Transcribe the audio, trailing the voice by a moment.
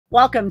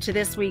Welcome to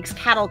this week's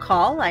Cattle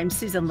Call. I'm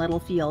Susan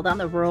Littlefield on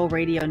the Rural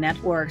Radio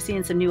Network,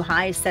 seeing some new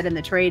highs set in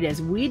the trade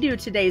as we do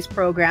today's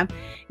program,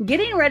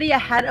 getting ready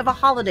ahead of a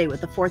holiday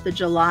with the 4th of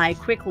July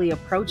quickly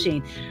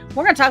approaching.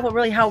 We're going to talk about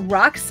really how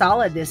rock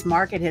solid this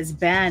market has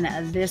been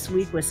this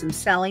week with some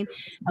selling.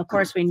 Of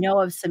course, we know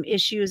of some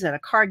issues at a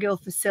Cargill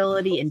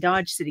facility in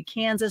Dodge City,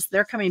 Kansas.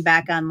 They're coming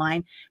back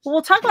online. But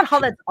we'll talk about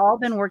how that's all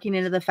been working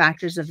into the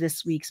factors of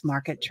this week's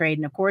market trade.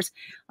 And of course,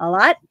 a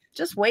lot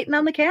just waiting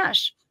on the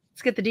cash.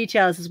 Let's get the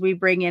details as we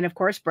bring in, of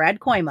course, Brad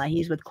Kooima.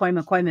 He's with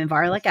Kooima Kooima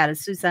Varilek out of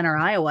Sioux Center,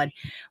 Iowa.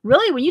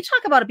 Really, when you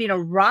talk about it being a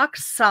rock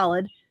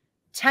solid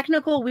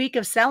technical week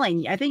of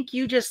selling, I think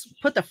you just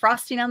put the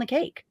frosting on the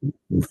cake.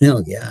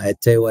 Well, yeah, I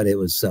tell you what, it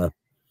was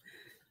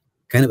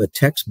kind of a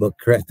textbook.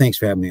 Correct. Thanks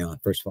for having me on.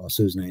 First of all,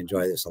 Susan, I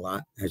enjoy this a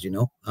lot, as you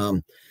know.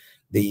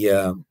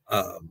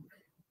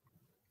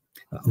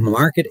 A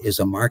market is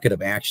a market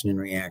of action and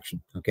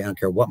reaction. Okay, I don't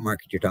care what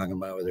market you're talking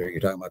about, whether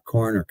you're talking about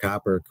corn or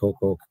copper, or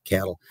cocoa,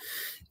 cattle.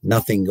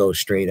 Nothing goes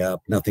straight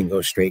up. Nothing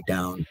goes straight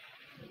down,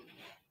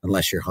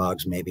 unless you're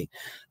hogs, maybe.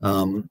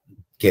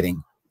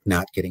 Kidding,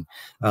 not kidding.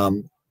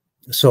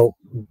 So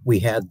we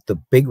had the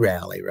big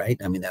rally, right?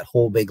 I mean, that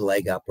whole big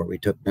leg up where we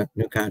took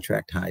new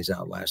contract highs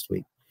out last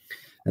week.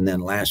 And then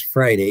last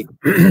Friday,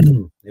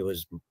 it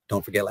was,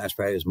 don't forget, last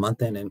Friday was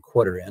month end and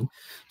quarter end.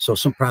 So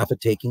some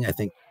profit taking, I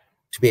think,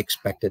 to be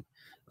expected.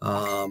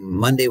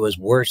 Monday was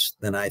worse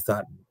than I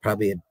thought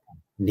probably it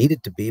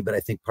needed to be, but I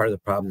think part of the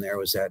problem there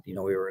was that, you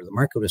know, the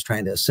market was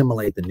trying to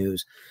assimilate the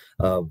news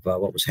of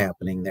what was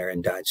happening there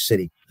in Dodge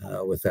City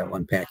with that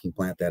one packing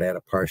plant that had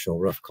a partial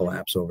roof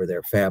collapse over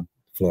their fab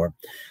floor.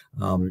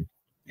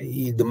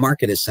 The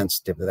market is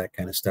sensitive to that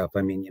kind of stuff.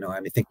 I mean, you know,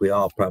 I think we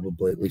all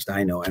probably, at least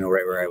I know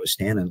right where I was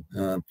standing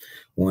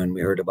when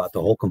we heard about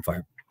the Holcomb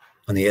fire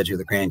on the edge of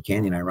the Grand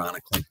Canyon.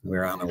 Ironically, we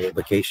were on a little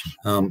vacation.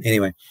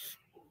 Anyway,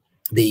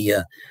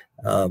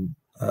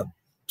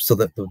 so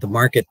the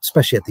market,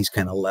 especially at these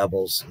kind of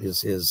levels,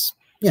 is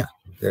yeah,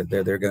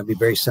 they're going to be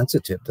very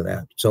sensitive to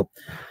that.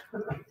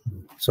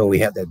 So we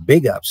had that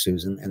big up,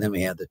 Susan, and then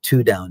we had the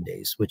 2 down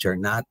days, which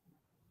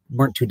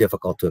weren't too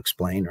difficult to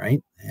explain,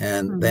 right?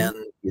 And then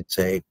you'd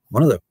say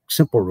one of the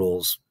simple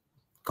rules,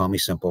 call me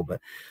simple, but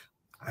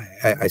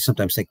I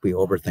sometimes think we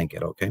overthink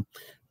it. Okay,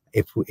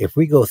 if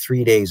we go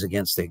 3 days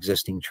against the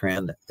existing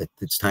trend,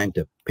 it's time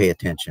to pay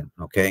attention.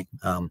 Okay,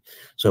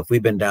 so if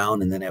we've been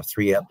down and then have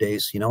 3 up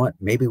days, you know what?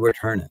 Maybe we're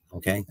turning.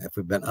 Okay, if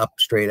we've been up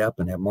straight up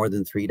and have more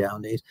than 3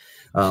 down days,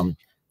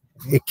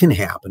 it can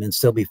happen and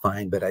still be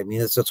fine. But I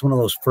mean, it's one of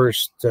those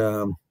first.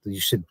 You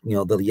should, you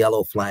know, the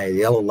yellow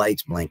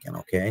lights blinking.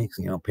 Okay,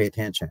 so, you know, pay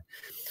attention.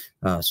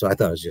 So I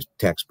thought it was just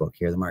textbook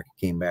here. The market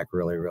came back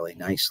really, really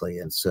nicely.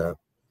 And so,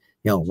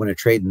 you know, when they're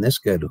trading this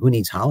good, who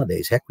needs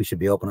holidays? Heck, we should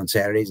be open on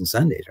Saturdays and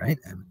Sundays, right?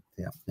 And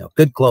yeah, you know,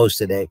 good close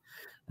today,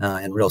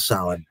 and real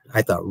solid.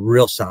 I thought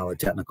real solid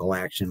technical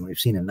action. We've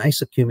seen a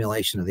nice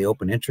accumulation of the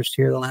open interest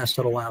here the last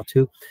little while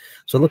too.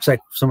 So it looks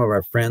like some of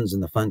our friends in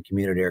the fund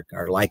community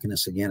are liking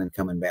us again and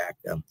coming back,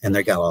 and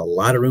they got a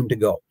lot of room to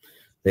go.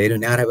 They do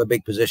not have a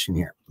big position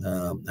here.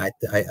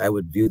 I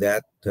would view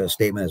that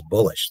statement as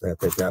bullish, that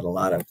they've got a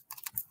lot of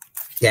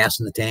gas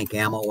in the tank,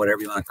 ammo,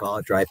 whatever you want to call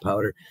it, dry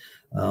powder.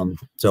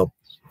 So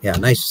yeah,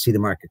 nice to see the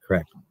market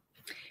correct.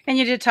 And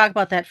you did talk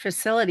about that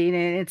facility,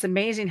 and it's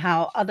amazing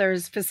how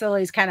others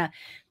facilities kind of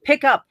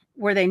pick up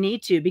where they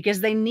need to, because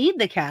they need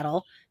the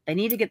cattle. They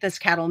need to get this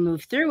cattle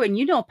moved through. And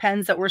you know,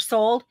 pens that were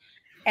sold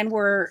and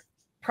were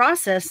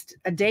processed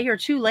a day or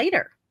 2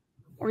 later,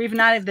 or even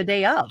not the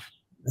day of.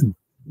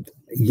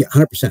 Yeah,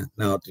 100%.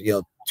 Now, you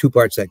know, 2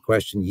 parts to that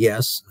question.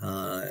 Yes,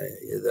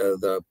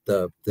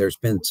 there's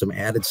been some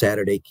added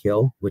Saturday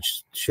kill,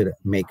 which should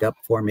make up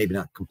for, maybe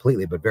not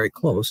completely, but very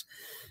close.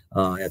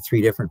 At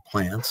 3 different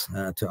plants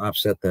to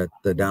offset the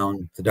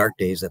dark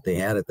days that they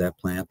had at that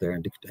plant there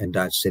in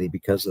Dodge City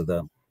because of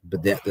the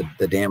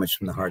damage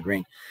from the hard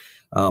rain.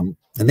 And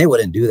they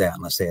wouldn't do that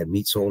unless they had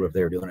meat sold, or if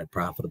they were doing it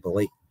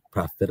profitably,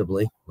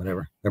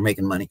 whatever. They're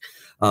making money.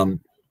 And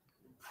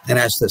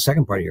as to the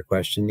second part of your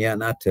question, yeah,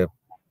 not to,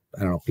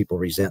 I don't know, people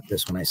resent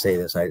this when I say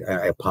this. I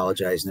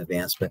apologize in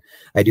advance, but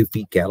I do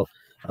feed cattle.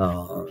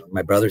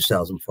 My brother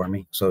sells them for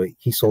me. So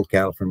he sold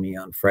cattle for me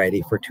on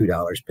Friday for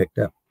 $2 picked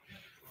up.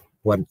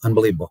 What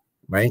unbelievable,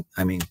 right?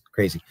 I mean,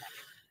 crazy.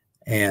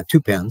 And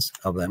 2 pens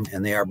of them,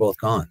 and they are both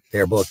gone. They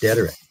are both dead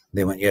already.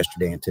 They went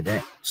yesterday and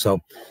today. So,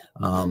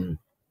 you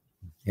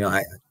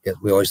know,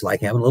 we always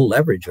like having a little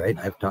leverage, right?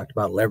 I've talked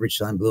about leverage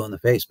till I'm blue in the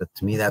face, but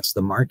to me, that's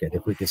the market.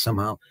 If we could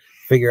somehow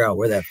figure out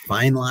where that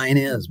fine line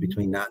is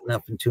between not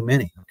enough and too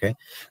many, okay?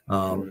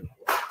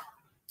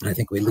 I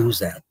think we lose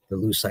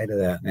sight of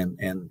that,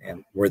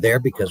 and we're there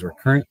because we're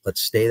current.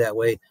 Let's stay that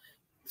way.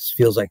 This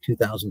feels like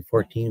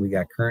 2014. We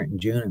got current in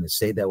June, and it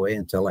stayed that way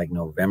until like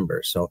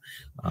November. So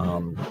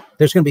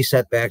there's going to be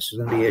setbacks, there's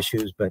going to be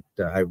issues, but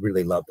I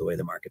really love the way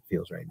the market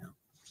feels right now.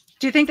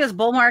 Do you think this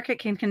bull market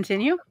can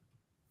continue?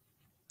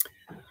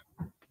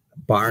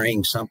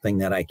 Barring something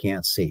that I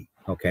can't see,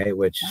 okay,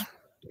 which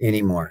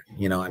anymore.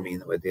 I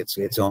mean,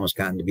 it's almost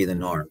gotten to be the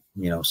norm.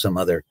 Some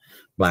other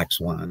black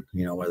swan,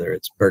 whether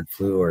it's bird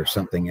flu or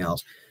something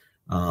else.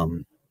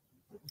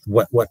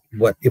 What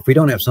if we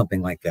don't have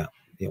something like that?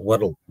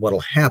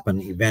 What'll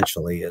happen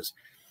eventually is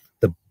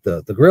the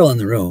grill in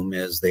the room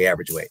is the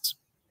average weights.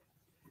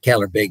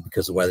 Cattle are big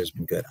because the weather's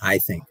been good, I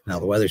think. Now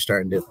the weather's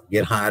starting to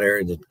get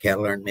hotter. The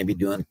cattle aren't maybe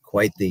doing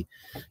quite the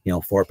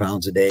 4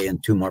 pounds a day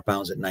and 2 more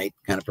pounds at night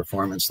kind of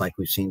performance like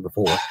we've seen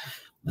before.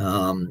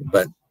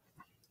 But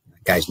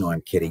guys know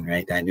I'm kidding,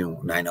 right? I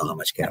know how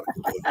much cattle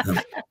can do.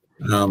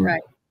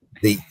 Right.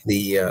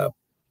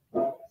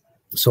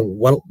 So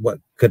what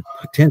could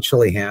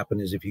potentially happen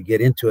is if you get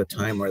into a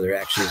time where there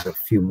actually is a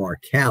few more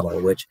cattle,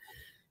 which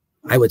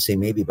I would say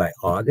maybe by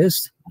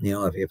August,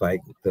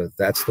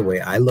 that's the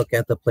way I look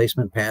at the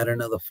placement pattern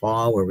of the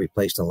fall, where we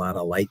placed a lot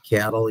of light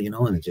cattle,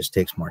 and it just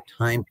takes more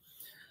time.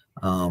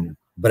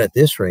 But at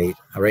this rate,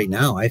 right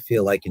now, I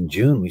feel like in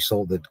June we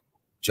sold the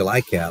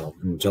July cattle.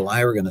 In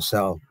July, we're going to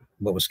sell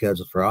what was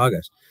scheduled for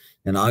August.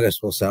 In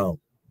August, we'll sell,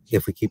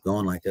 if we keep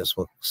going like this,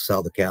 we'll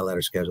sell the cattle that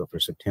are scheduled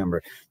for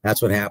September.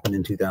 That's what happened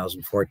in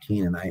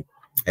 2014. And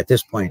at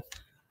this point,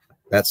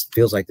 that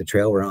feels like the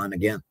trail we're on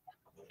again.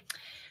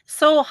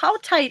 So how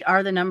tight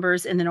are the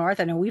numbers in the north?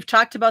 I know we've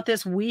talked about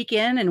this week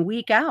in and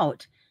week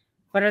out,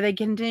 but are they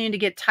continuing to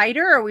get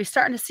tighter, or are we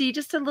starting to see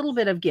just a little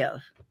bit of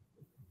give?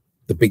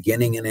 The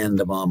beginning and end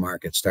of all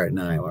markets start in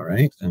Iowa,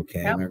 right?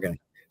 Okay. Yep.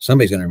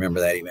 Somebody's going to remember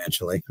that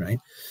eventually, right?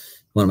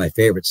 One of my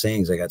favorite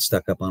sayings I got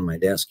stuck up on my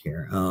desk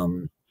here.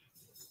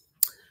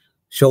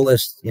 Show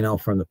list,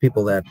 from the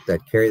people that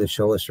carry the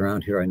show list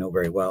around here, I know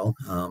very well,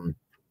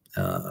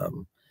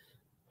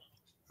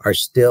 are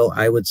still,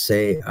 I would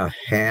say, a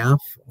half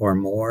or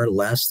more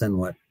less than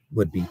what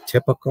would be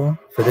typical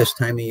for this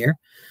time of year.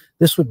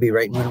 This would be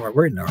right when we're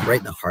right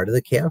in the heart of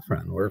the calf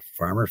run. We're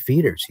farmer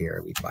feeders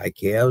here. We buy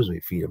calves, we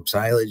feed them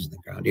silage and the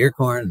ground ear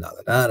corn, da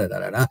da da da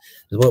da da.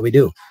 This is what we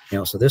do.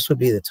 So this would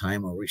be the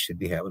time where we should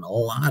be having a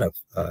lot of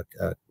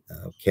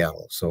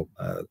cattle. So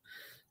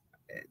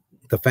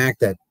the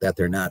fact that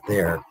they're not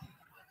there,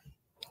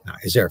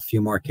 is there a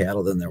few more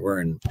cattle than there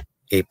were in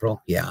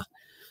April? Yeah.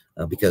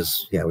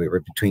 Because we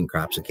were between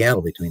crops of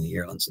cattle between the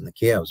yearlings and the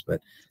calves.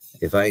 But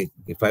if I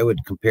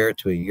would compare it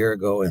to a year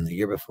ago and the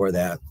year before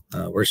that,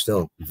 we're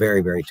still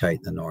very, very tight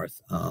in the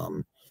north.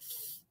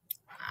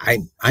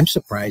 I'm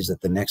surprised that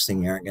the next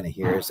thing you aren't going to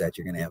hear is that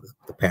you're going to have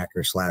the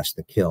packer /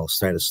 the kill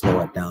try to slow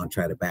it down,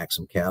 try to back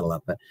some cattle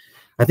up. But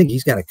I think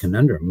he's got a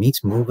conundrum.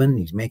 Meat's moving.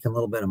 He's making a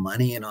little bit of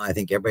money. I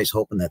think everybody's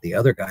hoping that the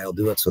other guy will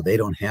do it so they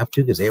don't have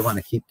to, because they want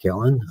to keep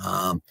killing.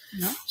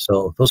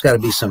 So those got to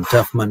be some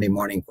tough Monday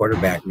morning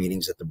quarterback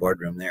meetings at the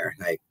boardroom there.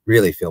 I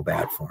really feel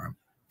bad for him.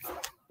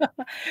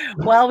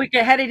 Well,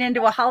 we're heading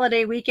into a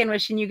holiday weekend.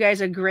 Wishing you guys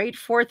a great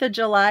 4th of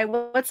July.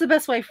 What's the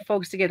best way for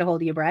folks to get a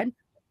hold of you, Brad?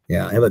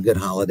 Yeah, have a good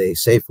holiday,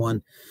 safe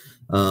one.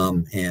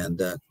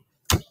 And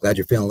glad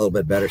you're feeling a little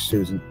bit better,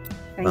 Susan.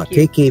 Thank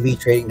you.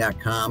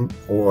 KKVtrading.com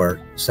or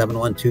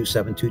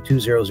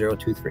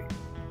 712-722-0023.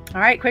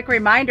 All right, quick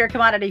reminder,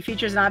 commodity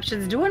futures and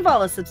options do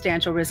involve a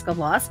substantial risk of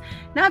loss,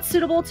 not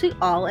suitable to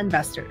all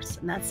investors.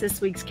 And that's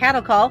this week's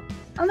Cattle Call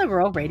on the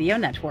Rural Radio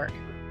Network.